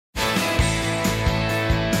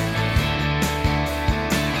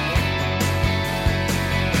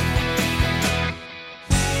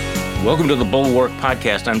Welcome to the Bulwark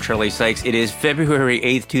Podcast. I'm Charlie Sykes. It is February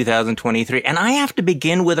 8th, 2023, and I have to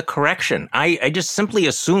begin with a correction. I just simply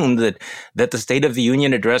assumed that the State of the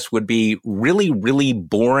Union address would be really, really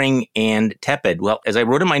boring and tepid. Well, as I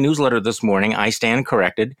wrote in my newsletter this morning, I stand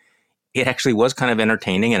corrected. It actually was kind of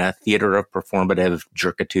entertaining in a theater of performative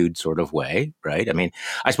jerkitude sort of way, right? I mean,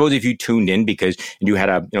 I suppose if you tuned in because you had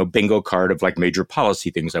a bingo card of like major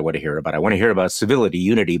policy things I want to hear about. I want to hear about civility,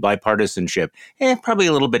 unity, bipartisanship, probably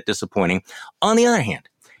a little bit disappointing. On the other hand,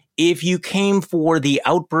 if you came for the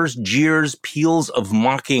outburst, jeers, peals of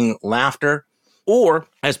mocking laughter, or,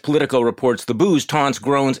 as Politico reports, the boos, taunts,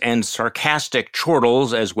 groans, and sarcastic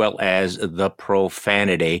chortles, as well as the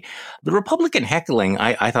profanity. The Republican heckling,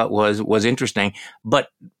 I thought was interesting, but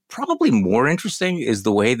probably more interesting is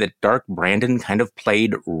the way that Dark Brandon kind of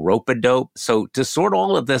played rope-a-dope. So to sort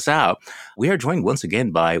all of this out, we are joined once again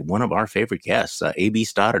by one of our favorite guests, A.B.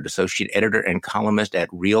 Stoddard, associate editor and columnist at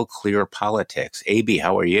Real Clear Politics. A.B.,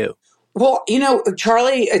 how are you? Well,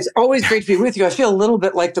 Charlie, it's always great to be with you. I feel a little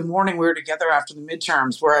bit like the morning we were together after the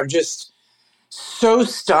midterms, where I'm just so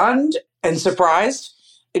stunned and surprised,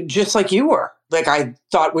 just like you were. Like, I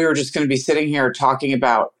thought we were just going to be sitting here talking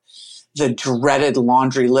about the dreaded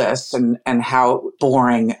laundry list and how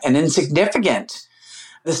boring and insignificant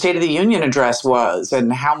the State of the Union address was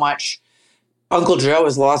and how much Uncle Joe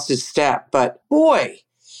has lost his step. But boy,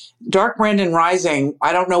 Dark Brandon Rising,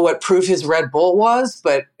 I don't know what proof his Red Bull was,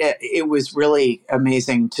 but it was really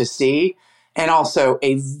amazing to see. And also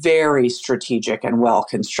a very strategic and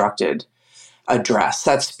well-constructed address.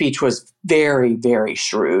 That speech was very, very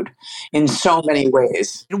shrewd in so many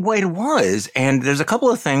ways. It was. And there's a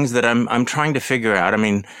couple of things that I'm trying to figure out. I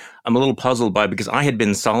mean, I'm a little puzzled by because I had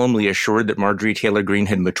been solemnly assured that Marjorie Taylor Greene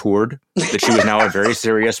had matured, that she was now a very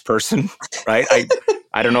serious person, right?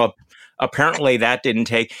 I don't know. Apparently that didn't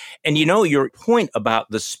take. And your point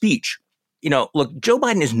about the speech, look, Joe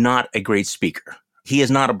Biden is not a great speaker. He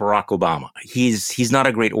is not a Barack Obama. He's not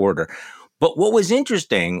a great orator. But what was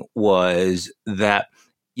interesting was that,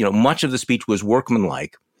 much of the speech was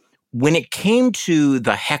workmanlike. When it came to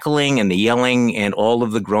the heckling and the yelling and all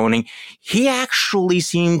of the groaning, he actually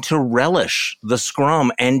seemed to relish the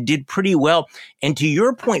scrum and did pretty well. And to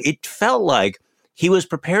your point, it felt like he was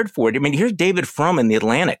prepared for it. I mean, here's David Frum in The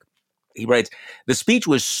Atlantic. He writes, the speech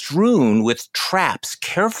was strewn with traps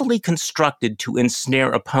carefully constructed to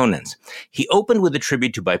ensnare opponents. He opened with a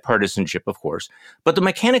tribute to bipartisanship, of course, but the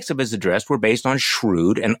mechanics of his address were based on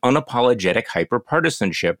shrewd and unapologetic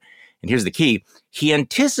hyperpartisanship. And here's the key. He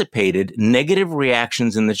anticipated negative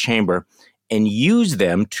reactions in the chamber and used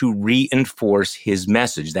them to reinforce his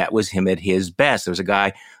message. That was him at his best. There was a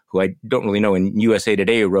guy who I don't really know in USA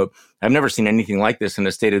Today who wrote, I've never seen anything like this in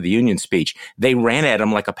a State of the Union speech. They ran at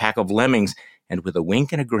him like a pack of lemmings, and with a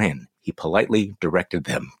wink and a grin, he politely directed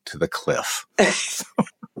them to the cliff.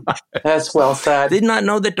 That's well said. Did not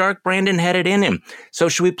know that Dark Brandon had it in him. So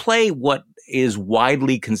should we play what is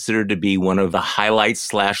widely considered to be one of the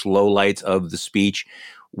highlights/lowlights of the speech,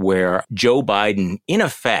 where Joe Biden, in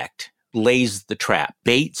effect, lays the trap,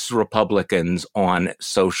 baits Republicans on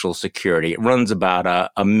Social Security. It runs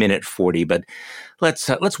about a minute 40, but let's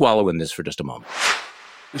wallow in this for just a moment.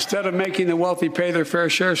 Instead of making the wealthy pay their fair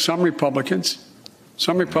share, some Republicans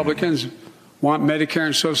want Medicare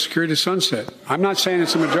and Social Security to sunset. I'm not saying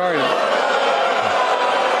it's a majority.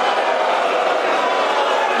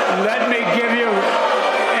 Let me give you,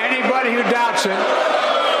 anybody who doubts it,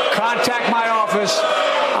 contact my office.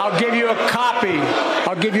 I'll give you a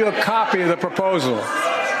copy of the proposal.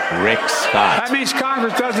 Rick Scott. That means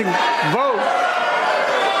Congress doesn't vote.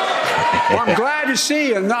 Well, I'm glad to see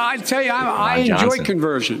you. No, I tell you, I enjoy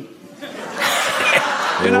conversion.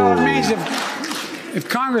 It means if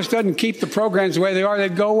Congress doesn't keep the programs the way they are,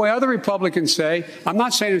 they'd go away. Other Republicans say, I'm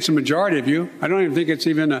not saying it's a majority of you. I don't even think it's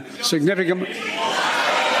even a significant.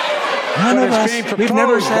 None but of us. It's being proposed We've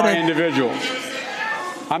never said by it. Individuals.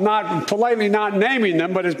 I'm not politely not naming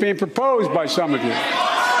them, but it's being proposed by some of you. Rick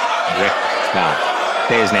Scott.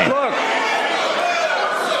 Say his name. Look,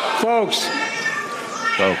 folks.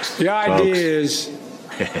 The idea is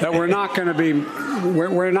that we're not going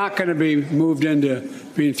to be moved into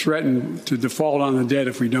being threatened to default on the debt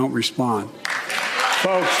if we don't respond,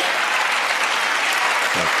 folks.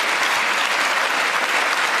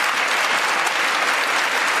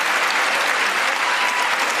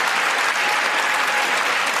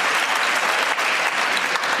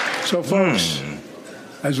 So, folks,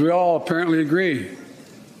 as we all apparently agree,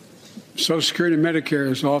 Social Security and Medicare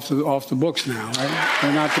is off the books now, right?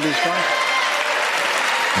 They're not to be stopped.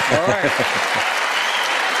 All right.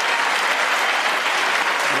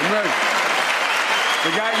 I'm ready.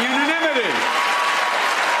 We got unanimity.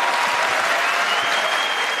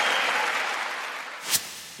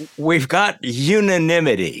 we've got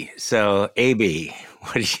unanimity. So, AB,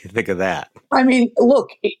 what do you think of that? I mean, look,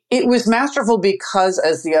 it was masterful because,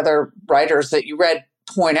 as the other writers that you read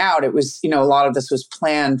point out, it was, a lot of this was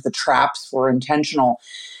planned. The traps were intentional.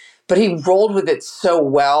 But he rolled with it so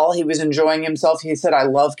well. He was enjoying himself. He said, I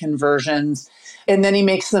love conversions. And then he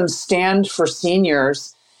makes them stand for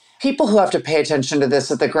seniors. People who have to pay attention to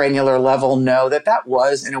this at the granular level know that that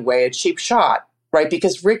was, in a way, a cheap shot, right?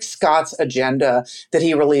 Because Rick Scott's agenda that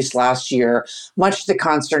he released last year, much to the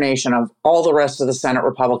consternation of all the rest of the Senate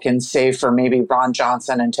Republicans, save for maybe Ron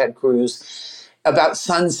Johnson and Ted Cruz, about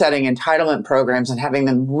sunsetting entitlement programs and having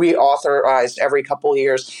them reauthorized every couple of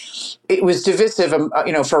years. It was divisive,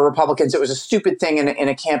 for Republicans. It was a stupid thing in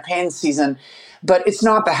a campaign season, but it's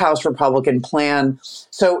not the House Republican plan.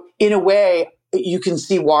 So in a way, you can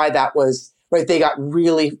see why that was, right? They got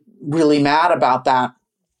really, really mad about that.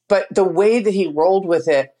 But the way that he rolled with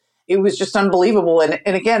it, it was just unbelievable. And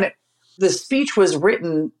again, the speech was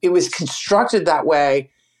written, it was constructed that way,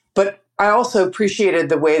 but I also appreciated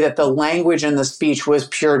the way that the language in the speech was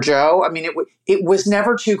pure Joe. I mean, it was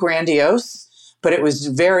never too grandiose, but it was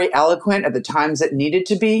very eloquent at the times it needed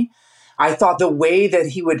to be. I thought the way that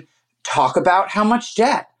he would talk about how much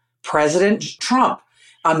debt President Trump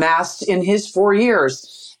amassed in his 4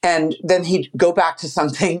 years, and then he'd go back to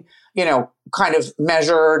something, kind of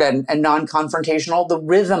measured and non-confrontational, the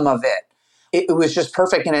rhythm of it was just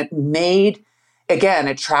perfect. And it made, again,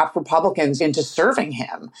 it trapped Republicans into serving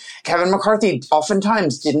him. Kevin McCarthy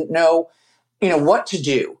oftentimes didn't know, what to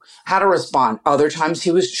do, how to respond. Other times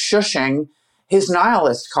he was shushing his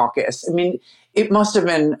nihilist caucus. I mean, it must have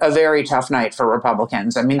been a very tough night for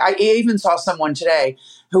Republicans. I mean, I even saw someone today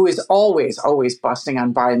who is always, always busting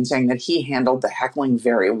on Biden, saying that he handled the heckling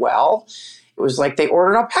very well. It was like they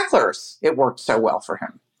ordered up hecklers. It worked so well for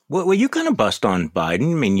him. Well, you kind of bust on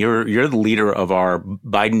Biden. I mean, you're the leader of our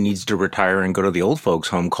Biden needs to retire and go to the old folks'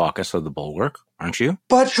 home caucus of the Bulwark, aren't you?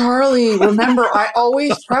 But Charlie, remember, I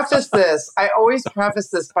always preface this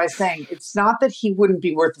by saying it's not that he wouldn't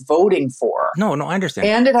be worth voting for. No, I understand.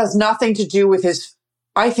 And it has nothing to do with his,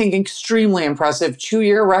 I think, extremely impressive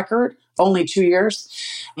 2-year record. Only 2 years.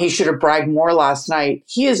 He should have bragged more last night.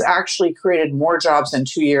 He has actually created more jobs in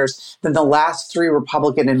 2 years than the last 3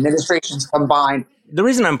 Republican administrations combined. The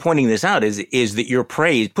reason I'm pointing this out is that your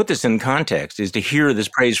praise, put this in context, is to hear this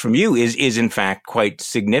praise from you is in fact quite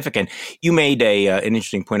significant. You made an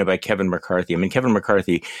interesting point about Kevin McCarthy. I mean, Kevin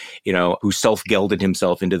McCarthy, who self-gelded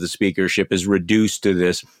himself into the speakership, is reduced to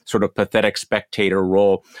this sort of pathetic spectator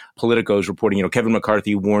role. Politico's reporting, Kevin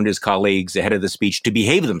McCarthy warned his colleagues ahead of the speech to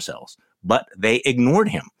behave themselves, but they ignored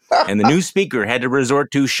him. And the new speaker had to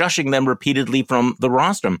resort to shushing them repeatedly from the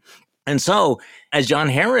rostrum. And so, as John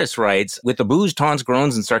Harris writes, with the boos, taunts,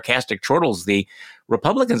 groans, and sarcastic chortles, the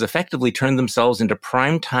Republicans effectively turned themselves into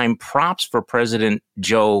primetime props for President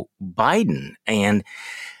Joe Biden. And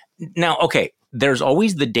now, okay, there's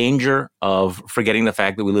always the danger of forgetting the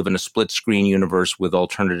fact that we live in a split-screen universe with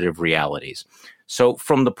alternative realities. So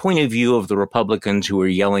from the point of view of the Republicans who are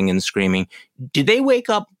yelling and screaming, did they wake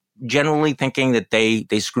up generally thinking that they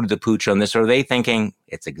screwed the pooch on this, or are they thinking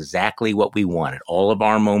it's exactly what we wanted? All of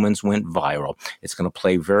our moments went viral. It's going to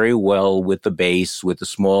play very well with the base, with the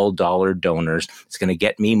small dollar donors. It's going to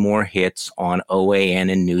get me more hits on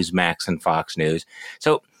OAN and Newsmax and Fox News.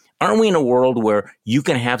 So aren't we in a world where you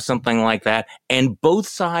can have something like that and both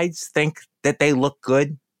sides think that they look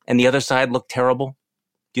good and the other side look terrible?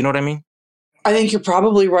 Do you know what I mean? I think you're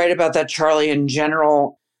probably right about that, Charlie. In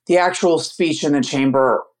general, the actual speech in the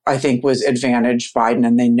chamber, I think, was advantaged Biden,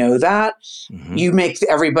 and they know that. Mm-hmm. You make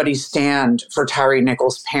everybody stand for Tyree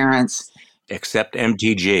Nichols' parents. Except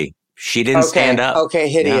MTG. She didn't stand up. Okay,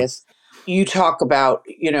 hideous. Yeah. You talk about,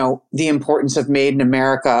 the importance of Made in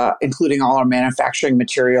America, including all our manufacturing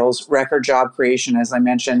materials, record job creation, as I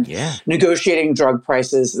mentioned, negotiating drug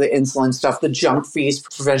prices, the insulin stuff, the Junk Fees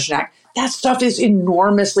Prevention Act. That stuff is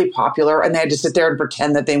enormously popular, and they had to sit there and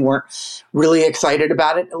pretend that they weren't really excited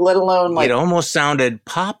about it, let alone it almost sounded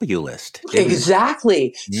populist.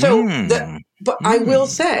 Exactly. So, I will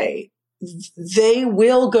say, they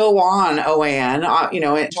will go on OAN,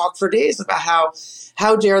 and talk for days about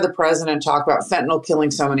how dare the president talk about fentanyl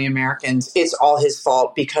killing so many Americans. It's all his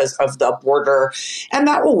fault because of the border, and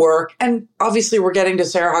that will work. And obviously, we're getting to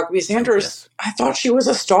Sarah Huckabee Sanders. Yes. I thought she was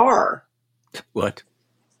a star. What?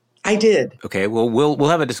 I did. Okay, well, we'll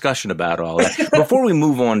have a discussion about all that. Before we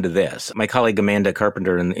move on to this, my colleague Amanda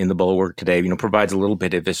Carpenter in the Bulwark today, provides a little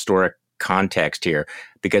bit of historic context here,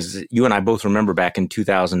 because you and I both remember back in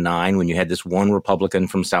 2009 when you had this one Republican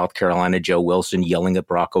from South Carolina, Joe Wilson, yelling at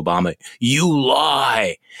Barack Obama, "You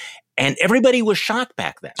lie." And everybody was shocked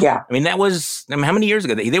back then. Yeah. I mean, that was, how many years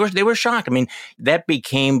ago? They were shocked. I mean, that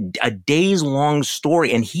became a days-long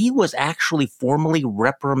story, and he was actually formally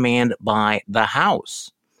reprimanded by the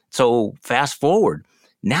House. So fast forward.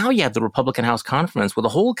 Now you have the Republican House Conference with a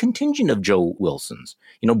whole contingent of Joe Wilsons.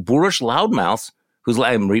 Boorish loudmouths,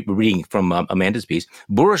 I'm reading from Amanda's piece,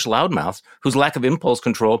 boorish loudmouths whose lack of impulse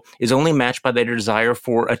control is only matched by their desire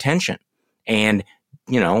for attention. And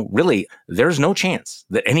really, there's no chance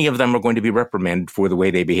that any of them are going to be reprimanded for the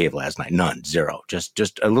way they behaved last night. None, zero.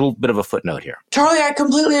 Just a little bit of a footnote here. Charlie, I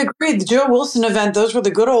completely agree. The Joe Wilson event, those were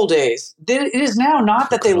the good old days. It is now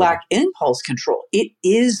not that they lack impulse control. It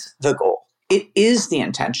is the goal. It is the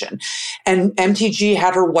intention. And MTG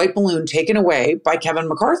had her white balloon taken away by Kevin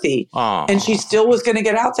McCarthy. Aww. And she still was going to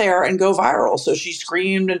get out there and go viral. So she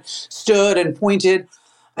screamed and stood and pointed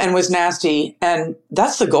and was nasty. And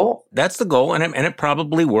that's the goal. That's the goal. And it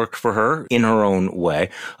probably worked for her in her own way.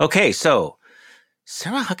 Okay, so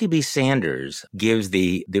Sarah Huckabee Sanders gives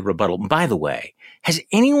the rebuttal. By the way, has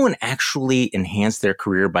anyone actually enhanced their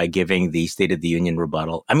career by giving the State of the Union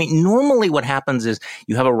rebuttal? I mean, normally what happens is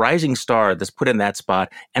you have a rising star that's put in that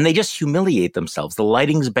spot and they just humiliate themselves. The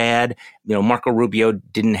lighting's bad. Marco Rubio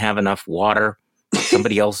didn't have enough water.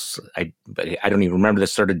 Somebody else, I don't even remember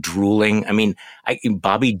this, started drooling. I mean,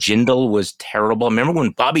 Bobby Jindal was terrible. Remember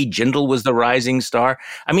when Bobby Jindal was the rising star?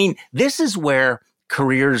 I mean, this is where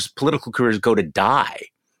political careers go to die.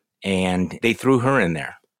 And they threw her in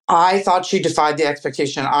there. I thought she defied the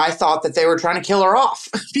expectation. I thought that they were trying to kill her off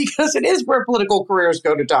because it is where political careers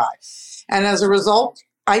go to die. And as a result,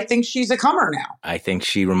 I think she's a comer now. I think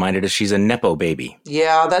she reminded us she's a Nepo baby.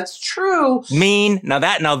 Yeah, that's true. Mean. Now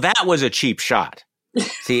that was a cheap shot.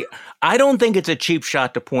 See, I don't think it's a cheap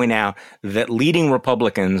shot to point out that leading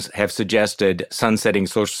Republicans have suggested sunsetting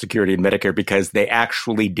Social Security and Medicare because they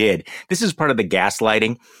actually did. This is part of the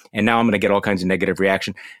gaslighting. And now I'm going to get all kinds of negative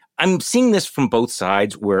reaction. I'm seeing this from both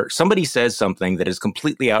sides where somebody says something that is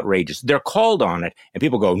completely outrageous. They're called on it and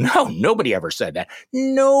people go, no, nobody ever said that.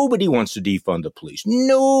 Nobody wants to defund the police.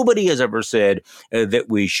 Nobody has ever said that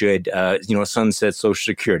we should, sunset Social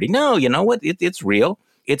Security. No, you know what? It's real.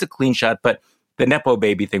 It's a clean shot. But the Nepo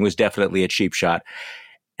baby thing was definitely a cheap shot.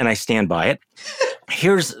 And I stand by it.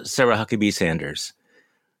 Here's Sarah Huckabee Sanders,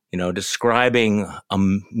 describing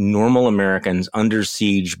normal Americans under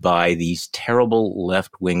siege by these terrible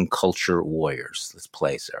left-wing culture warriors. Let's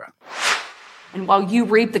play, Sarah. And while you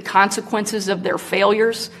reap the consequences of their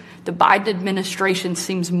failures, the Biden administration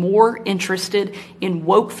seems more interested in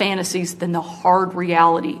woke fantasies than the hard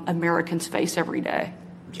reality Americans face every day.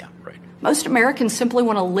 Yeah, right. Most Americans simply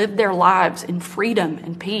want to live their lives in freedom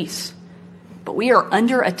and peace. But we are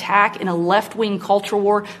under attack in a left-wing culture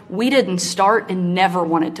war we didn't start and never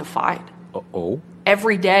wanted to fight. Uh-oh.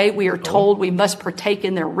 Every day we are told we must partake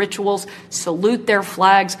in their rituals, salute their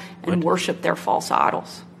flags, and worship their false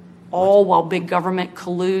idols. All while big government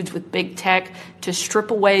colludes with big tech to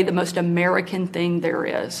strip away the most American thing there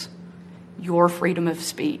is, your freedom of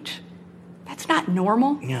speech. That's not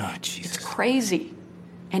normal. Oh, Jesus. It's crazy,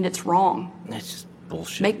 and it's wrong. That's just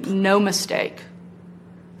bullshit. Make no mistake.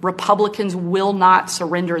 Republicans will not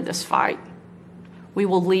surrender this fight. We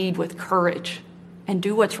will lead with courage and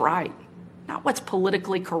do what's right, not what's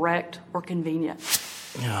politically correct or convenient.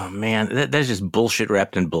 Oh, man, that's just bullshit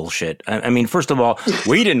wrapped in bullshit. I mean, first of all,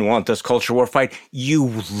 we didn't want this culture war fight.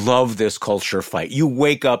 You love this culture fight. You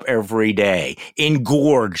wake up every day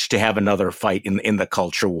engorged to have another fight in the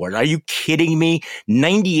culture war. Are you kidding me?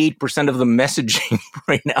 98% of the messaging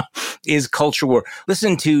right now is culture war.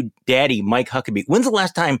 Listen to Daddy, Mike Huckabee. When's the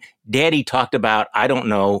last time Daddy talked about, I don't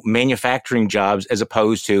know, manufacturing jobs as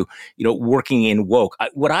opposed to, working in woke?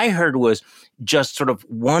 What I heard was just sort of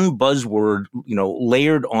one buzzword,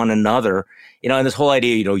 layered on another, and this whole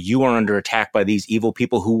idea, you are under attack by these evil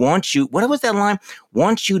people who want you, what was that line?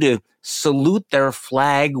 Want you to salute their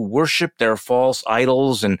flag, worship their false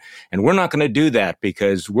idols. And we're not going to do that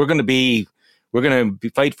because we're going to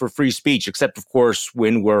fight for free speech, except of course,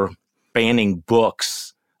 when we're banning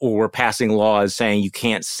books or we're passing laws saying you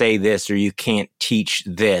can't say this or you can't teach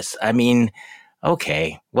this. I mean,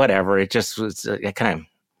 okay, whatever. It just was kind of,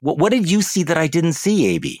 what did you see that I didn't see,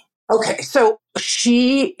 AB? Okay, so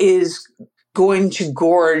she is going to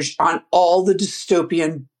gorge on all the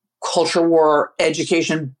dystopian culture war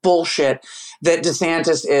education bullshit that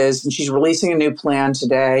DeSantis is, and she's releasing a new plan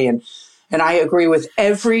today. And I agree with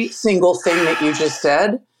every single thing that you just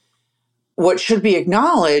said. What should be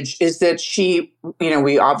acknowledged is that she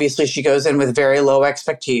goes in with very low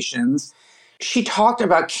expectations. She talked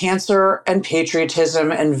about cancer and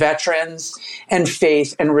patriotism and veterans and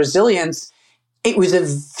faith and resilience. It was a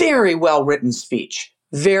very well-written speech.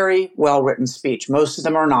 Very well-written speech. Most of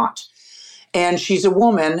them are not. And she's a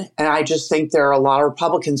woman, and I just think there are a lot of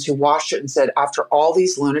Republicans who watched it and said, after all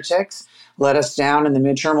these lunatics let us down in the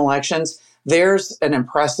midterm elections, there's an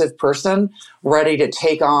impressive person ready to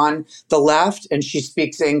take on the left, and she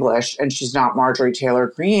speaks English, and she's not Marjorie Taylor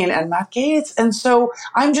Greene and Matt Gaetz. And so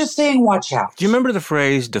I'm just saying, watch out. Do you remember the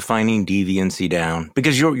phrase defining deviancy down?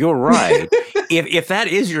 Because you're right. if that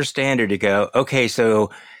is your standard to go, okay, so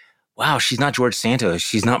wow, she's not George Santos.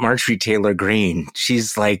 She's not Marjorie Taylor Greene.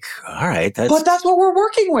 She's like, all right. But that's what we're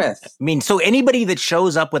working with. I mean, so anybody that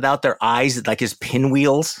shows up without their eyes, like his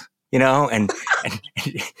pinwheels, and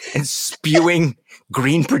spewing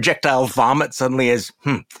green projectile vomit suddenly is,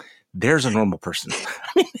 there's a normal person.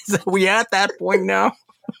 I mean, are we at that point now?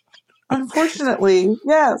 Unfortunately,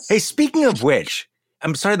 yes. Hey, speaking of which,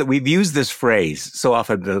 I'm sorry that we've used this phrase so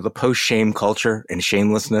often, the post-shame culture and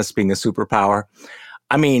shamelessness being a superpower.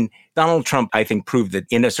 I mean, Donald Trump, I think, proved that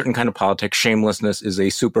in a certain kind of politics, shamelessness is a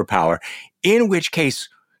superpower, in which case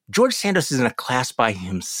George Santos is in a class by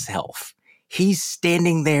himself. He's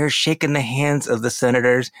standing there shaking the hands of the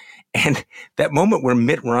senators. And that moment where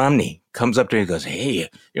Mitt Romney comes up to him and goes, hey,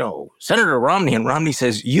 Senator Romney, and Romney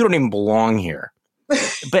says, you don't even belong here.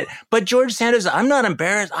 But George Santos, I'm not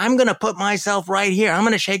embarrassed. I'm going to put myself right here. I'm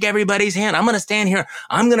going to shake everybody's hand. I'm going to stand here.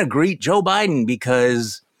 I'm going to greet Joe Biden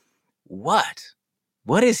because what?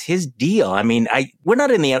 What is his deal? I mean, we're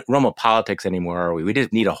not in the realm of politics anymore, are we? We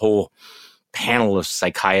just need a whole panel of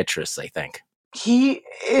psychiatrists, I think. He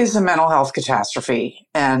is a mental health catastrophe.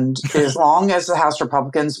 And as long as the House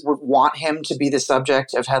Republicans would want him to be the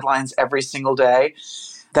subject of headlines every single day,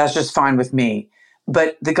 that's just fine with me.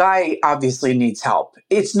 But the guy obviously needs help.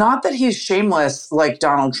 It's not that he's shameless like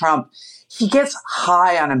Donald Trump. He gets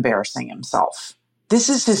high on embarrassing himself. This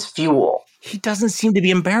is his fuel. He doesn't seem to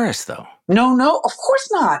be embarrassed, though. No, of course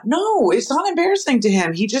not. No, it's not embarrassing to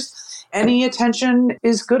him. Any attention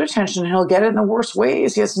is good attention. He'll get it in the worst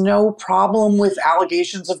ways. He has no problem with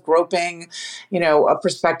allegations of groping, a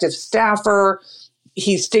prospective staffer.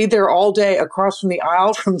 He stayed there all day across from the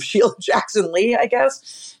aisle from Sheila Jackson Lee, I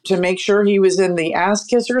guess, to make sure he was in the ass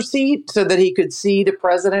kisser seat so that he could see the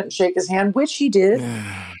president and shake his hand, which he did.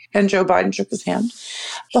 And Joe Biden shook his hand.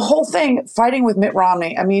 The whole thing, fighting with Mitt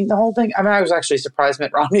Romney, I was actually surprised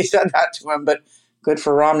Mitt Romney said that to him, but good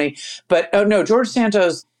for Romney. But George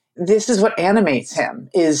Santos, this is what animates him,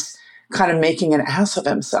 is kind of making an ass of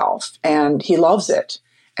himself. And he loves it.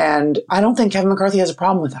 And I don't think Kevin McCarthy has a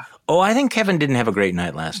problem with that. Oh, I think Kevin didn't have a great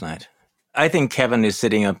night last night. I think Kevin is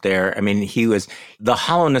sitting up there. I mean, the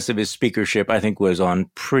hollowness of his speakership, I think, was on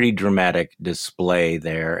pretty dramatic display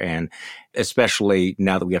there. And especially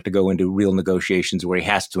now that we have to go into real negotiations where he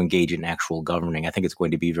has to engage in actual governing, I think it's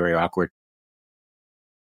going to be very awkward.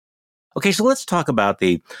 Okay, so let's talk about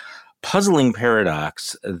the puzzling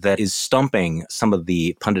paradox that is stumping some of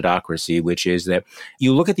the punditocracy, which is that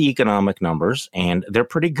you look at the economic numbers and they're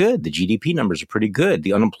pretty good. The GDP numbers are pretty good.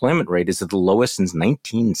 The unemployment rate is at the lowest since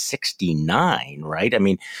 1969, right? I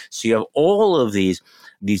mean, so you have all of these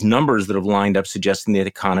numbers that have lined up suggesting that the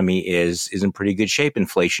economy is in pretty good shape.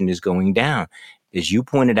 Inflation is going down. As you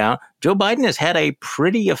pointed out, Joe Biden has had a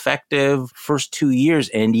pretty effective first 2 years,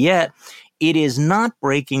 and yet it is not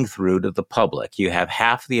breaking through to the public. You have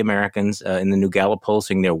half the Americans in the new Gallup poll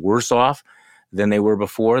saying they're worse off than they were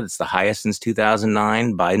before. That's the highest since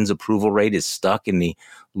 2009. Biden's approval rate is stuck in the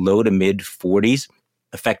low to mid 40s,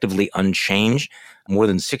 effectively unchanged. More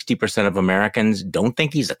than 60% of Americans don't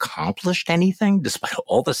think he's accomplished anything despite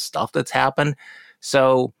all the stuff that's happened.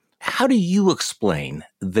 So how do you explain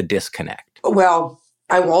the disconnect? Well,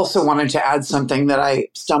 I also wanted to add something that I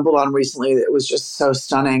stumbled on recently that was just so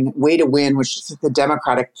stunning. Way to Win, which is the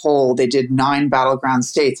Democratic poll, they did 9 battleground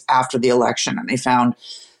states after the election, and they found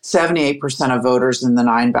 78% of voters in the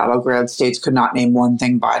 9 battleground states could not name one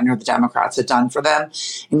thing Biden or the Democrats had done for them,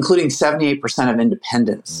 including 78% of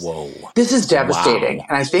independents. Whoa. This is devastating. Wow.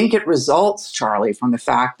 And I think it results, Charlie, from the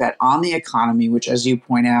fact that on the economy, which as you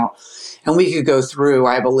point out, and we could go through,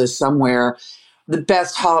 I have a list somewhere, the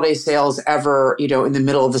best holiday sales ever, in the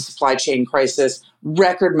middle of the supply chain crisis,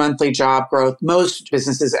 record monthly job growth, most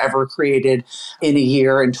businesses ever created in a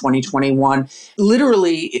year in 2021.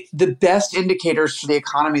 Literally the best indicators for the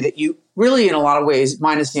economy that you really, in a lot of ways,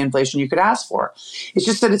 minus the inflation, you could ask for. It's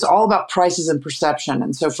just that it's all about prices and perception.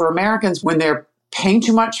 And so for Americans, when they're paying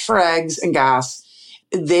too much for eggs and gas,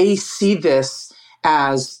 they see this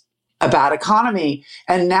as a bad economy.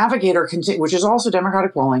 And Navigator, which is also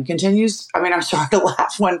Democratic polling, continues. I mean, I'm sorry to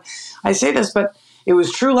laugh when I say this, but it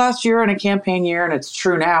was true last year in a campaign year, and it's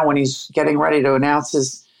true now when he's getting ready to announce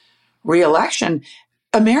his reelection.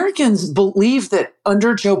 Americans believe that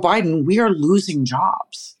under Joe Biden, we are losing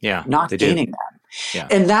jobs, not gaining them. Yeah.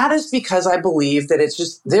 And that is because I believe that it's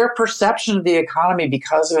just their perception of the economy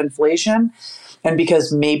because of inflation and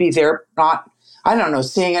because maybe they're not, I don't know,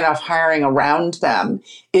 seeing enough hiring around them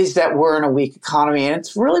is that we're in a weak economy. And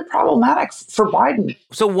it's really problematic for Biden.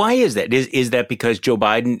 So why is that? Is that because Joe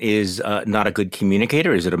Biden is not a good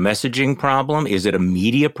communicator? Is it a messaging problem? Is it a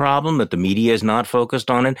media problem that the media is not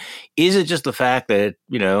focused on it? Is it just the fact that,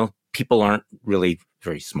 people aren't really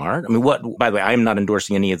very smart? I mean, by the way, I'm not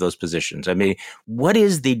endorsing any of those positions. I mean, what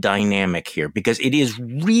is the dynamic here? Because it is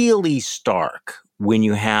really stark when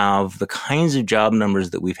you have the kinds of job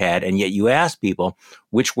numbers that we've had, and yet you ask people,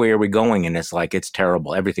 which way are we going? And it's like, it's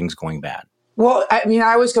terrible. Everything's going bad. Well, I mean,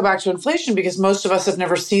 I always go back to inflation because most of us have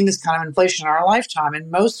never seen this kind of inflation in our lifetime. And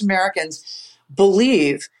most Americans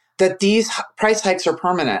believe that these price hikes are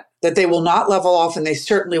permanent, that they will not level off, and they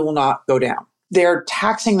certainly will not go down. They're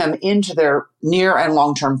taxing them into their near and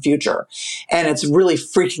long-term future, and it's really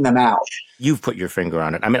freaking them out. You've put your finger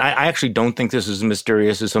on it. I mean, I actually don't think this is as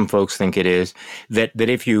mysterious as some folks think it is, that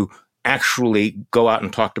if you actually go out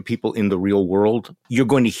and talk to people in the real world, you're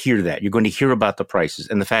going to hear that. You're going to hear about the prices.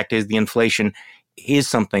 And the fact is, the inflation is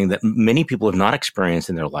something that many people have not experienced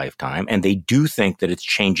in their lifetime, and they do think that it's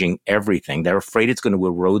changing everything. They're afraid it's going to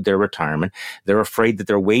erode their retirement. They're afraid that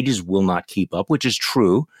their wages will not keep up, which is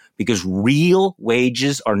true, because real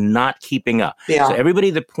wages are not keeping up. Yeah. So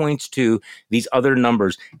everybody that points to these other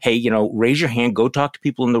numbers, hey, raise your hand, go talk to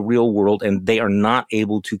people in the real world, and they are not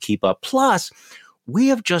able to keep up. Plus, we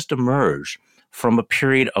have just emerged from a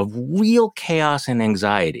period of real chaos and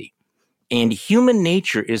anxiety. And human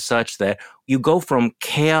nature is such that you go from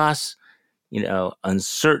chaos,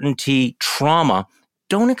 uncertainty, trauma.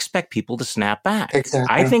 Don't expect people to snap back.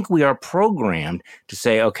 Exactly. I think we are programmed to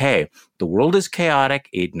say, okay, the world is chaotic.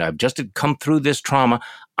 I've just come through this trauma.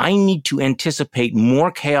 I need to anticipate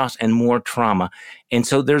more chaos and more trauma. And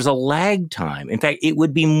so there's a lag time. In fact, it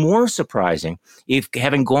would be more surprising if,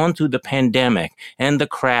 having gone through the pandemic and the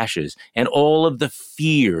crashes and all of the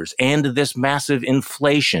fears and this massive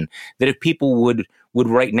inflation, that if people would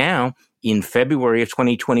right now, in February of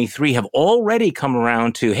 2023, have already come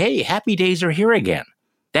around to, hey, happy days are here again.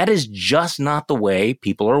 That is just not the way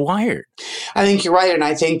people are wired. I think you're right. And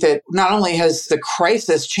I think that not only has the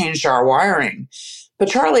crisis changed our wiring, but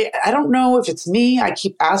Charlie, I don't know if it's me. I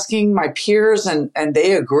keep asking my peers and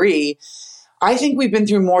they agree. I think we've been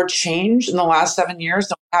through more change in the last 7 years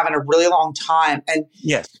than we have in a really long time. And,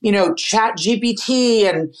 yes, Chat GPT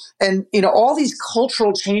and all these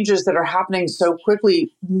cultural changes that are happening so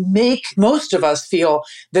quickly make most of us feel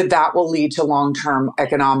that will lead to long-term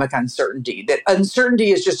economic uncertainty. That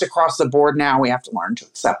uncertainty is just across the board now. We have to learn to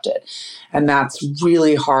accept it. And that's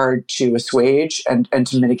really hard to assuage and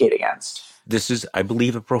to mitigate against. This is, I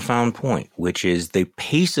believe, a profound point, which is the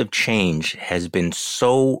pace of change has been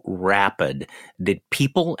so rapid that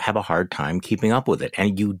people have a hard time keeping up with it.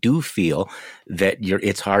 And you do feel that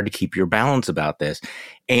it's hard to keep your balance about this.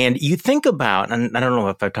 And you think about, and I don't know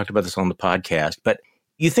if I've talked about this on the podcast, but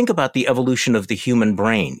you think about the evolution of the human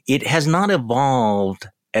brain. It has not evolved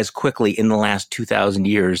as quickly in the last 2,000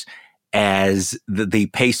 years as the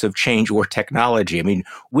pace of change or technology. I mean,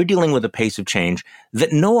 we're dealing with a pace of change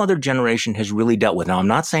that no other generation has really dealt with. Now, I'm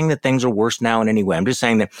not saying that things are worse now in any way. I'm just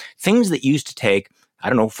saying that things that used to take,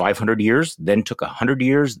 500 years, then took 100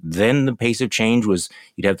 years, then the pace of change was,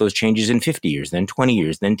 you'd have those changes in 50 years, then 20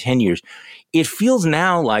 years, then 10 years. It feels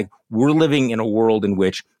now like we're living in a world in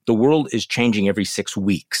which the world is changing every 6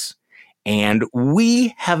 weeks. And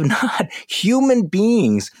we have not, human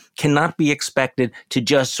beings cannot be expected to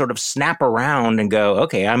just sort of snap around and go,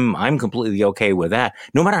 okay, I'm completely okay with that.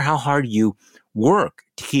 No matter how hard you work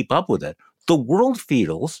to keep up with it, the world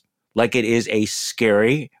feels like it is a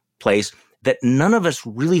scary place that none of us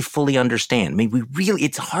really fully understand. I mean,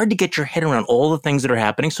 it's hard to get your head around all the things that are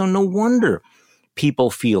happening. So no wonder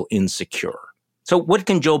people feel insecure. So what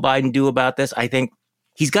can Joe Biden do about this? I think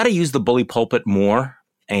he's got to use the bully pulpit more.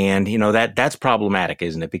 And, that's problematic,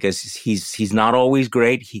 isn't it? Because he's not always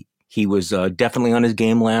great. He was definitely on his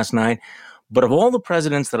game last night. But of all the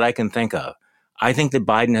presidents that I can think of, I think that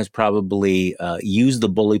Biden has probably used the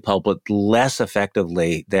bully pulpit less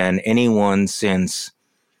effectively than anyone since,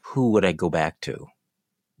 who would I go back to?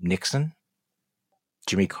 Nixon?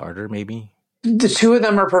 Jimmy Carter, maybe? The two of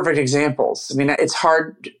them are perfect examples. I mean, it's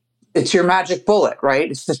hard. It's your magic bullet, right?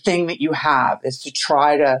 It's the thing that you have, is to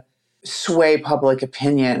try to sway public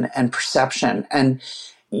opinion and perception. And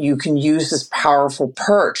you can use this powerful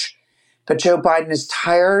perch. But Joe Biden is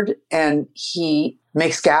tired and he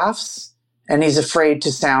makes gaffes and he's afraid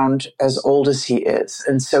to sound as old as he is.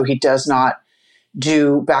 And so he does not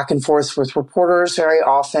do back and forth with reporters very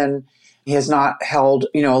often. He has not held,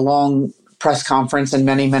 a long press conference in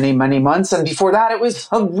many, many, many months. And before that, it was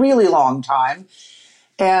a really long time.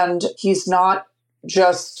 And he's not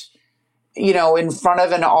just, in front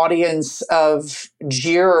of an audience of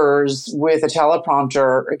jeerers with a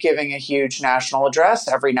teleprompter giving a huge national address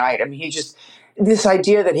every night. I mean, this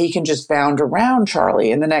idea that he can just bound around,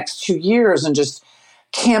 Charlie, in the next 2 years and just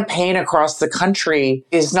campaign across the country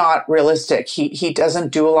is not realistic. He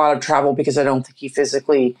doesn't do a lot of travel because I don't think he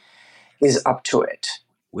physically is up to it.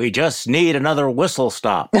 We just need another whistle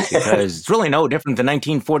stop because it's really no different than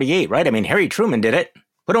 1948, right? I mean, Harry Truman did it.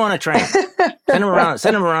 Put him on a train. Send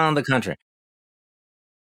him around the country.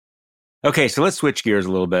 Okay, so let's switch gears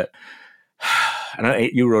a little bit.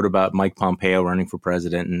 You wrote about Mike Pompeo running for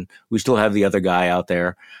president, and we still have the other guy out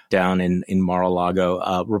there down in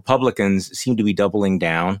Mar-a-Lago. Republicans seem to be doubling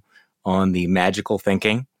down on the magical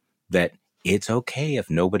thinking that it's okay if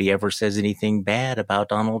nobody ever says anything bad about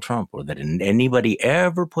Donald Trump or that anybody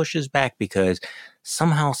ever pushes back because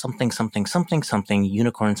somehow something,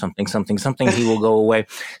 unicorn, something, he will go away.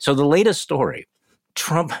 So the latest story,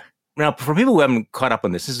 Trump... Now, for people who haven't caught up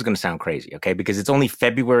on this is going to sound crazy, okay? Because it's only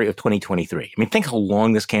February of 2023. I mean, think how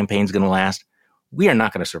long this campaign is going to last. We are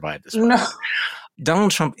not going to survive this. No.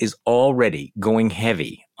 Donald Trump is already going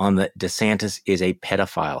heavy on the DeSantis is a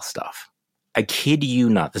pedophile stuff. I kid you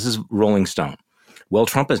not. This is Rolling Stone. Well,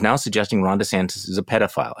 Trump is now suggesting Ron DeSantis is a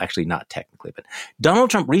pedophile. Actually, not technically, but Donald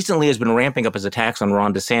Trump recently has been ramping up his attacks on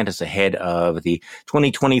Ron DeSantis ahead of the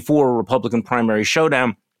 2024 Republican primary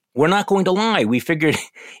showdown. We're not going to lie. We figured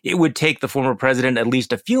it would take the former president at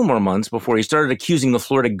least a few more months before he started accusing the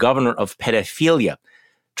Florida governor of pedophilia.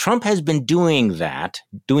 Trump has been doing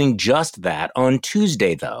just that. On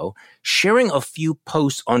Tuesday, though, sharing a few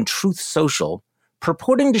posts on Truth Social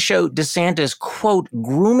purporting to show DeSantis, quote,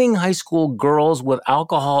 grooming high school girls with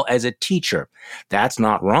alcohol as a teacher. That's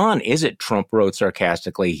not Ron, is it? Trump wrote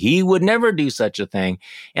sarcastically. He would never do such a thing.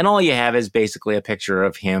 And all you have is basically a picture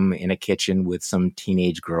of him in a kitchen with some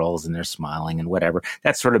teenage girls and they're smiling and whatever.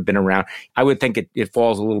 That's sort of been around. I would think it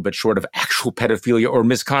falls a little bit short of actual pedophilia or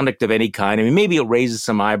misconduct of any kind. I mean, maybe it raises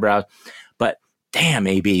some eyebrows, but damn,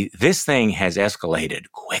 AB, this thing has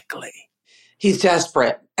escalated quickly. He's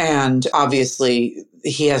desperate, and obviously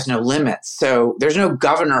he has no limits. So there's no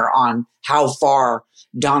governor on how far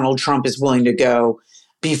Donald Trump is willing to go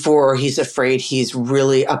before he's afraid he's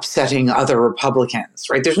really upsetting other Republicans,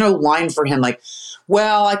 right? There's no line for him like,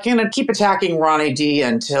 well, I can keep attacking Ronnie D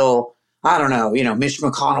until, I don't know, Mitch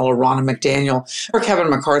McConnell or Ronna McDaniel or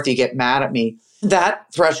Kevin McCarthy get mad at me. That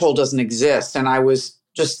threshold doesn't exist. And I was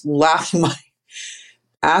just laughing my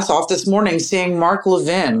ass off this morning seeing Mark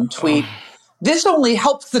Levin tweet, this only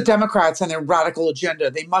helps the Democrats and their radical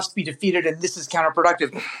agenda. They must be defeated, and this is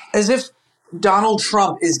counterproductive. As if Donald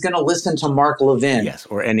Trump is going to listen to Mark Levin. Yes,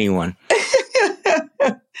 or anyone.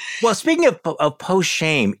 Well, speaking of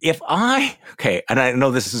post-shame, and I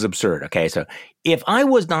know this is absurd, okay, so if I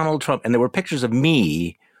was Donald Trump and there were pictures of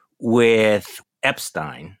me with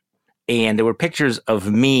Epstein, and there were pictures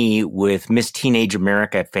of me with Miss Teenage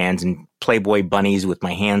America fans and Playboy bunnies with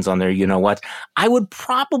my hands on their you-know-what, I would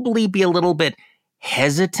probably be a little bit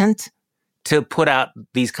hesitant to put out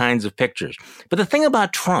these kinds of pictures. But the thing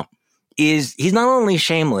about Trump is he's not only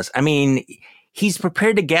shameless. I mean, he's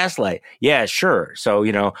prepared to gaslight. Yeah, sure. So,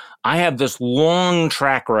 I have this long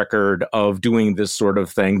track record of doing this sort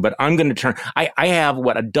of thing, but I'm going to I have,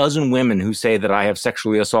 a dozen women who say that I have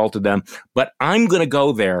sexually assaulted them, but I'm going to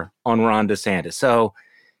go there on Ron DeSantis. So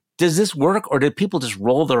does this work, or did people just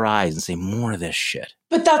roll their eyes and say more of this shit?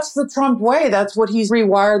 But that's the Trump way. That's what he's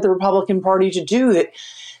rewired the Republican Party to do. That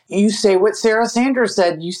you say what Sarah Sanders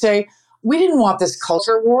said. You say, we didn't want this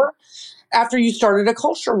culture war. After you started a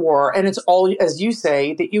culture war, and it's all, as you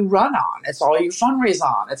say, that you run on. It's all you fundraise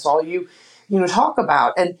on. It's all you talk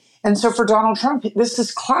about. And so for Donald Trump, this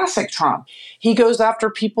is classic Trump. He goes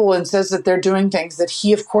after people and says that they're doing things that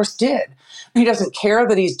he, of course, did. He doesn't care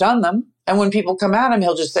that he's done them. And when people come at him,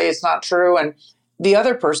 he'll just say it's not true. And the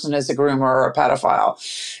other person is a groomer or a pedophile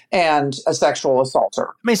and a sexual assaulter.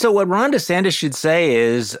 I mean, so what Ron DeSantis should say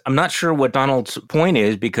is, I'm not sure what Donald's point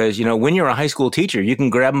is, because, when you're a high school teacher, you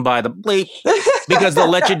can grab them by the bleep because they'll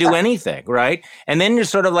let you do anything, right? And then you're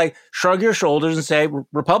sort of like, shrug your shoulders and say,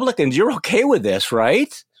 Republicans, you're okay with this,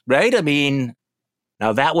 right? Right? I mean,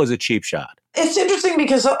 now that was a cheap shot. It's interesting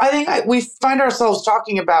because I think we find ourselves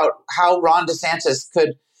talking about how Ron DeSantis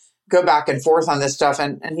could go back and forth on this stuff.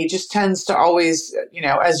 And he just tends to always,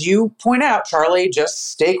 as you point out, Charlie, just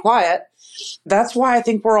stay quiet. That's why I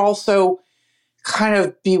think we're all so kind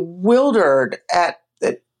of bewildered at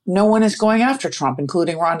that no one is going after Trump,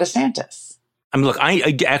 including Ron DeSantis. I mean, look,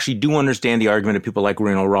 I actually do understand the argument of people like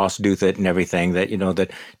Ross Douthat and everything that,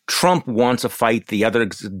 that Trump wants a fight. The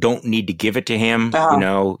others don't need to give it to him.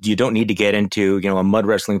 You don't need to get into, a mud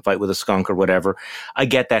wrestling fight with a skunk or whatever. I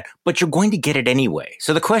get that, but you're going to get it anyway.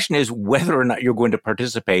 So the question is whether or not you're going to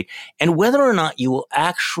participate and whether or not you will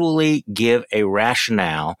actually give a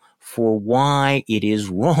rationale for why it is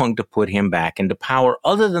wrong to put him back into power,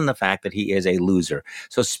 other than the fact that he is a loser.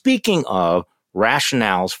 So speaking of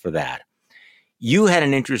rationales for that, you had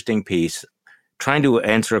an interesting piece trying to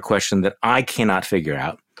answer a question that I cannot figure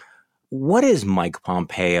out. What is Mike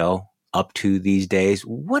Pompeo up to these days?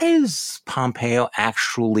 What is Pompeo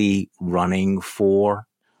actually running for?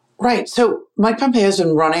 Right. So Mike Pompeo has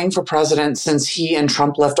been running for president since he and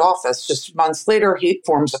Trump left office. Just months later, he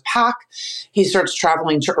forms a PAC. He starts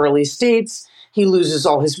traveling to early states. He loses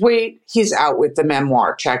all his weight. He's out with the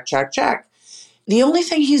memoir. Check, check, check. The only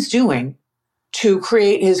thing he's doing to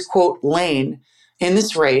create his, quote, lane in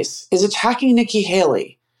this race is attacking Nikki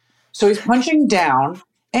Haley. So he's punching down,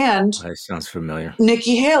 and that sounds familiar.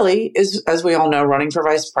 Nikki Haley is, as we all know, running for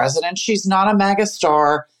vice president. She's not a MAGA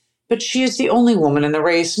star, but she is the only woman in the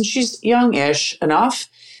race, and she's young-ish enough,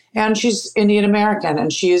 and she's Indian American,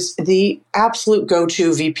 and she is the absolute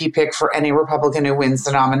go-to VP pick for any Republican who wins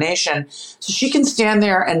the nomination. So she can stand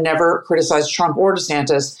there and never criticize Trump or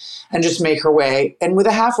DeSantis and just make her way, and with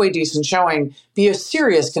a halfway decent showing, be a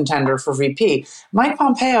serious contender for VP. Mike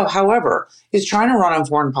Pompeo, however, is trying to run on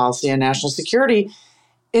foreign policy and national security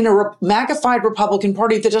in a magnified Republican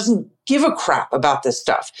Party that doesn't give a crap about this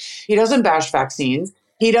stuff. He doesn't bash vaccines.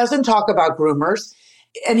 He doesn't talk about groomers,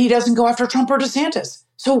 and he doesn't go after Trump or DeSantis.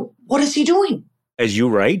 So what is he doing? As you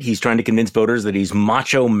write, he's trying to convince voters that he's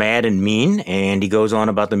macho, mad, and mean. And he goes on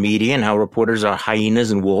about the media and how reporters are hyenas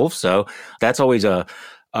and wolves. So that's always a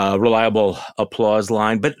reliable applause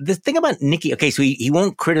line. But the thing about Nikki, okay, so he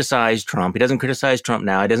won't criticize Trump. He doesn't criticize Trump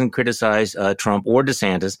now. He doesn't criticize Trump or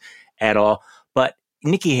DeSantis at all. But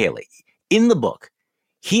Nikki Haley, in the book,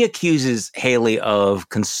 he accuses Haley of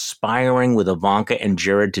conspiring with Ivanka and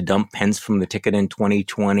Jared to dump Pence from the ticket in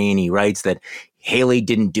 2020. And he writes that Haley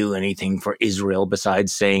didn't do anything for Israel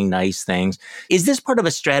besides saying nice things. Is this part of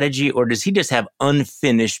a strategy, or does he just have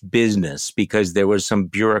unfinished business because there was some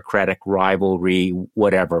bureaucratic rivalry,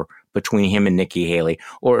 whatever, between him and Nikki Haley?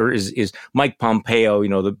 Or is Mike Pompeo,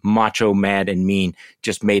 the macho, mad, and mean,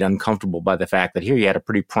 just made uncomfortable by the fact that here you had a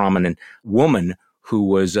pretty prominent woman who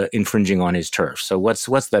was infringing on his turf? So what's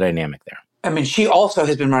the dynamic there? I mean, she also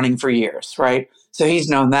has been running for years, right? So he's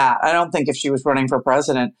known that. I don't think if she was running for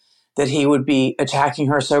president that he would be attacking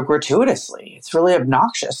her so gratuitously. It's really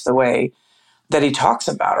obnoxious the way that he talks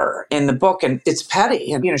about her in the book, and it's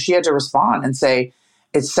petty. And, she had to respond and say,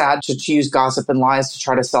 it's sad to use gossip and lies to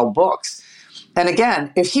try to sell books. And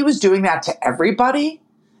again, if he was doing that to everybody,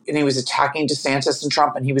 and he was attacking DeSantis and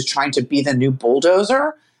Trump, and he was trying to be the new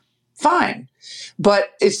bulldozer, fine.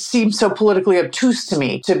 But it seems so politically obtuse to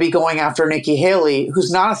me to be going after Nikki Haley,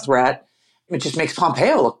 who's not a threat. It just makes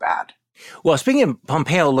Pompeo look bad. Well, speaking of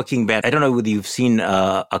Pompeo looking bad, I don't know whether you've seen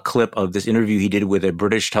a clip of this interview he did with a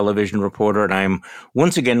British television reporter, and I'm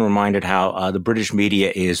once again reminded how the British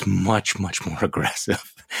media is much, much more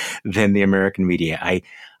aggressive than the American media.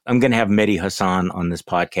 I'm going to have Mehdi Hassan on this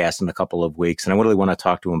podcast in a couple of weeks, and I really want to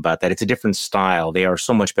talk to him about that. It's a different style. They are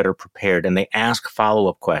so much better prepared, and they ask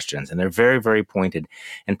follow-up questions, and they're very, very pointed.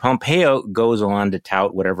 And Pompeo goes on to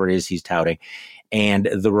tout whatever it is he's touting, and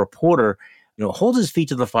the reporter holds his feet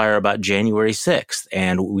to the fire about January 6th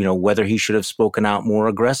and, whether he should have spoken out more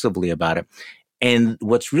aggressively about it. And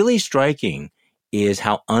what's really striking is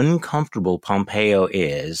how uncomfortable Pompeo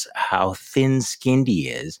is, how thin-skinned he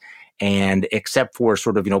is. And except for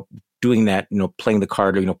sort of, doing that, playing the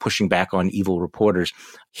card of, pushing back on evil reporters,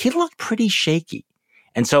 he looked pretty shaky.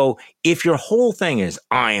 And so if your whole thing is,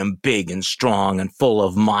 I am big and strong and full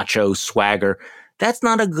of macho swagger, that's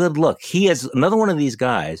not a good look. He is another one of these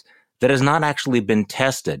guys that has not actually been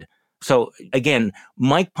tested. So again,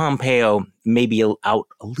 Mike Pompeo may be out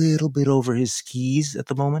a little bit over his skis at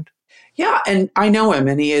the moment. Yeah, and I know him,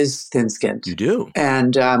 and he is thin-skinned. You do?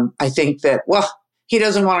 And I think that, he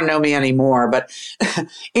doesn't want to know me anymore, but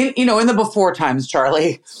in the before times,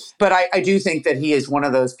 Charlie. But I do think that he is one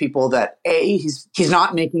of those people that, he's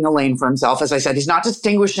not making a lane for himself. As I said, he's not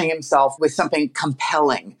distinguishing himself with something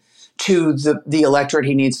compelling to the electorate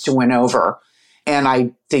he needs to win over. And I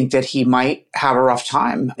think that he might have a rough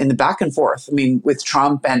time in the back and forth. I mean, with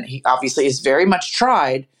Trump, and he obviously has very much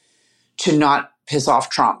tried to not piss off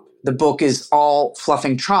Trump. The book is all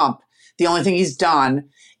fluffing Trump. The only thing he's done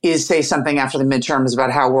is say something after the midterms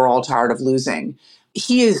about how we're all tired of losing.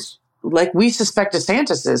 He is, like we suspect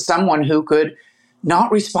DeSantis is, someone who could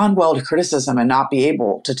not respond well to criticism and not be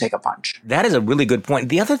able to take a punch. That is a really good point.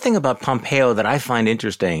 The other thing about Pompeo that I find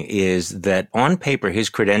interesting is that on paper, his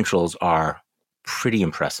credentials are pretty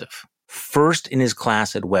impressive. First in his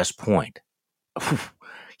class at West Point.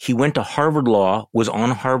 He went to Harvard Law, was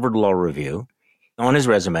on Harvard Law Review. On his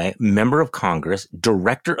resume, member of Congress,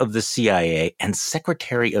 director of the CIA, and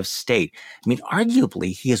Secretary of State. I mean,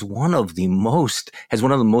 arguably, he has one of the most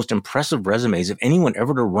impressive resumes of anyone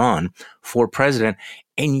ever to run for president.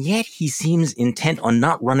 And yet he seems intent on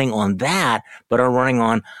not running on that, but on running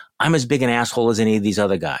on, I'm as big an asshole as any of these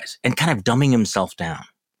other guys, and kind of dumbing himself down.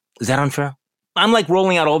 Is that unfair? I'm like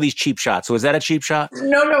rolling out all these cheap shots. So is that a cheap shot?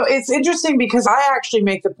 No. It's interesting because I actually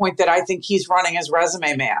make the point that I think he's running as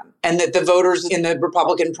resume man and that the voters in the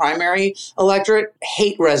Republican primary electorate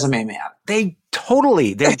hate resume man.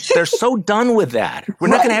 They're so done with that. We're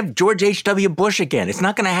not going to have George H.W. Bush again. It's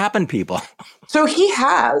not going to happen, people. So he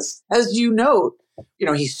has, as you note,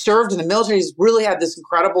 he served in the military. He's really had this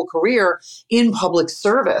incredible career in public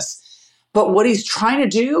service. But what he's trying to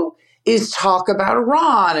do is talk about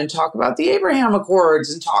Iran and talk about the Abraham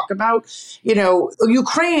Accords and talk about,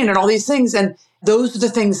 Ukraine and all these things. And those are the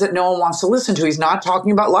things that no one wants to listen to. He's not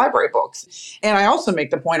talking about library books. And I also make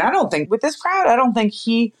the point, with this crowd, I don't think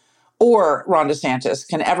he or Ron DeSantis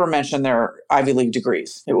can ever mention their Ivy League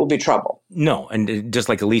degrees. It will be trouble. No, and just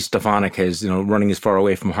like Elise Stefanik is, running as far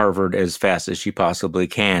away from Harvard as fast as she possibly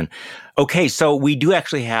can. Okay, so we do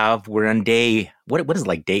actually we're on day, what is it,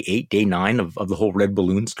 like day 8, day 9 of the whole red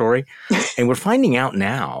balloon story? And we're finding out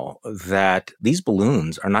now that these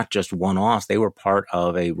balloons are not just one-offs. They were part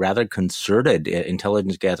of a rather concerted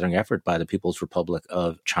intelligence gathering effort by the People's Republic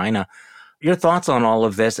of China. Your thoughts on all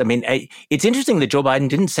of this? I mean, it's interesting that Joe Biden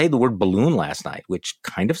didn't say the word balloon last night, which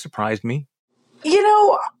kind of surprised me.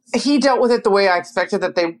 He dealt with it the way I expected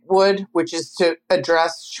that they would, which is to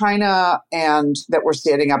address China and that we're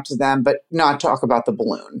standing up to them, but not talk about the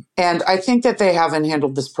balloon. And I think that they haven't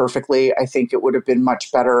handled this perfectly. I think it would have been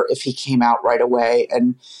much better if he came out right away.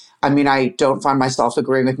 And I mean, I don't find myself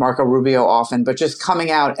agreeing with Marco Rubio often, but just coming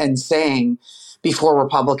out and saying before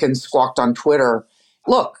Republicans squawked on Twitter,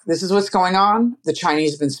 look, this is what's going on. The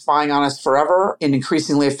Chinese have been spying on us forever in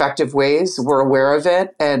increasingly effective ways. We're aware of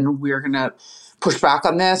it, and we're going to push back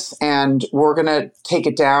on this, and we're going to take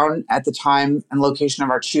it down at the time and location of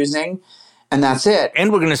our choosing, and that's it.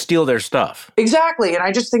 And we're going to steal their stuff. Exactly, and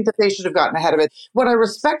I just think that they should have gotten ahead of it. What I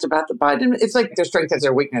respect about the Biden, it's like their strength is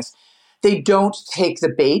their weakness. They don't take the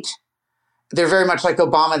bait. They're very much like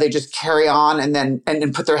Obama. They just carry on and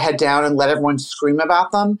then put their head down and let everyone scream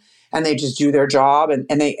about them. And they just do their job and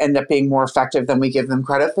they end up being more effective than we give them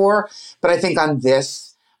credit for. But I think on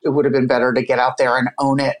this, it would have been better to get out there and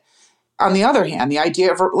own it. On the other hand, the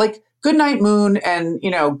idea of like good night moon and,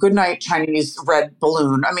 good night Chinese red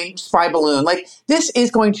balloon, spy balloon, like this is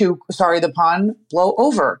going to, sorry, the pun, blow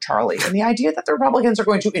over, Charlie. And the idea that the Republicans are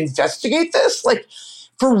going to investigate this, like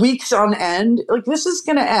for weeks on end, like this is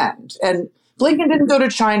going to end. And Blinken didn't go to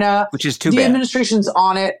China. Which is too bad. The administration's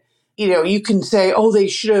on it. You can say, oh, they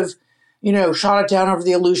should have, shot it down over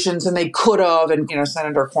the Aleutians, and they could have. And,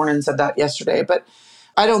 Senator Cornyn said that yesterday. But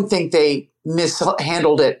I don't think they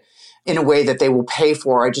mishandled it in a way that they will pay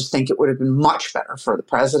for. I just think it would have been much better for the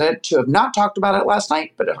president to have not talked about it last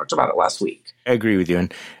night, but talked about it last week. I agree with you.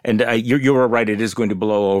 And you're right. It is going to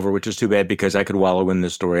blow over, which is too bad because I could wallow in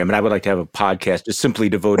this story. I would like to have a podcast just simply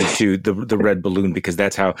devoted to the red balloon because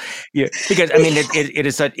that's how,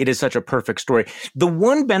 it is such a perfect story. The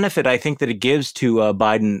one benefit I think that it gives to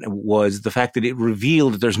Biden was the fact that it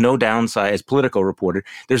revealed that there's no downside, as Politico reported,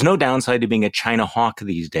 there's no downside to being a China hawk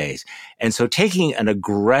these days. And so taking an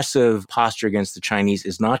aggressive posture against the Chinese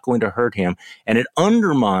is not going to hurt him. And it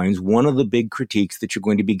undermines one of the big critiques that you're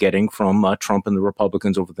going to be getting from Trump and the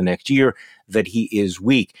Republicans over the next year, that he is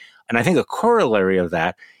weak. And I think a corollary of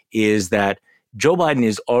that is that Joe Biden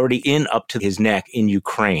is already up to his neck in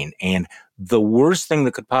Ukraine. And the worst thing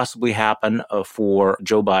that could possibly happen for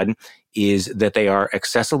Joe Biden is that they are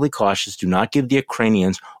excessively cautious, do not give the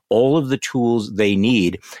Ukrainians all of the tools they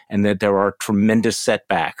need, and that there are tremendous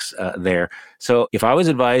setbacks there. So if I was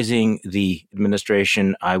advising the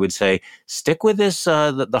administration, I would say stick with this,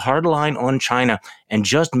 the hard line on China, and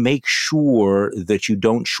just make sure that you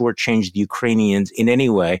don't shortchange the Ukrainians in any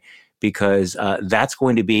way, because that's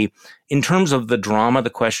going to be, in terms of the drama, the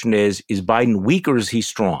question is Biden weak or is he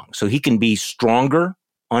strong? So he can be stronger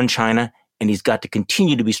on China, and he's got to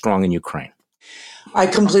continue to be strong in Ukraine. I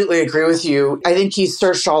completely agree with you. I think he's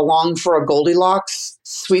searched all along for a Goldilocks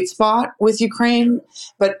sweet spot with Ukraine,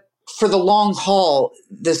 but for the long haul,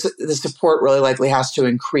 the support really likely has to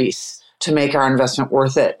increase to make our investment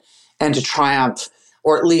worth it and to triumph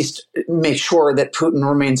or at least make sure that Putin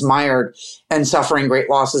remains mired and suffering great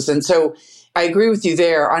losses. And so I agree with you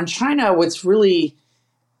there. On China, what's really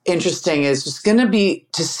interesting is just going to be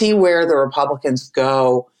to see where the Republicans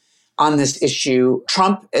go on this issue.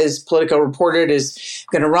 Trump, as Politico reported, is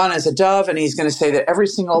going to run as a dove, and he's going to say that every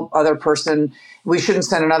single other person, we shouldn't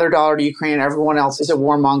send another dollar to Ukraine, everyone else is a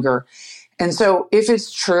warmonger. And so if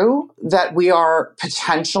it's true that we are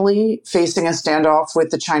potentially facing a standoff with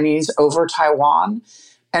the Chinese over Taiwan,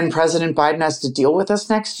 and President Biden has to deal with us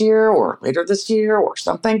next year or later this year or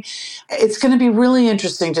something, it's going to be really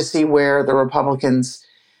interesting to see where the Republicans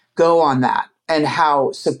go on that and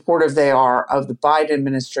how supportive they are of the Biden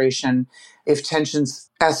administration if tensions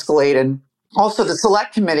escalate. And also the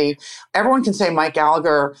Select Committee, everyone can say Mike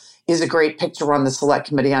Gallagher is a great pick to run the Select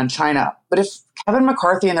Committee on China. But if Kevin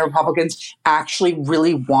McCarthy and the Republicans actually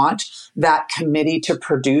really want that committee to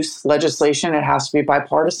produce legislation, it has to be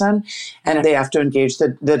bipartisan, and they have to engage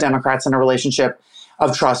the Democrats in a relationship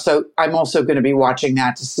of trust. So I'm also going to be watching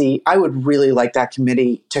that to see. I would really like that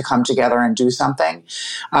committee to come together and do something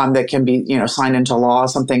that can be, signed into law,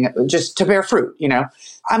 something just to bear fruit.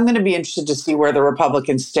 I'm going to be interested to see where the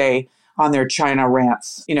Republicans stay on their China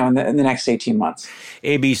rants, in the next 18 months.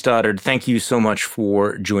 A.B. Stoddard, thank you so much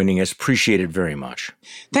for joining us. Appreciate it very much.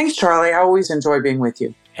 Thanks, Charlie. I always enjoy being with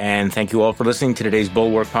you. And thank you all for listening to today's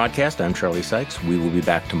Bulwark Podcast. I'm Charlie Sykes. We will be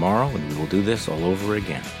back tomorrow, and we will do this all over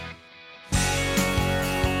again.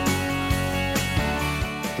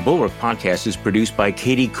 The Bulwark Podcast is produced by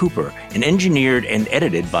Katie Cooper and engineered and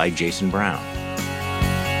edited by Jason Brown.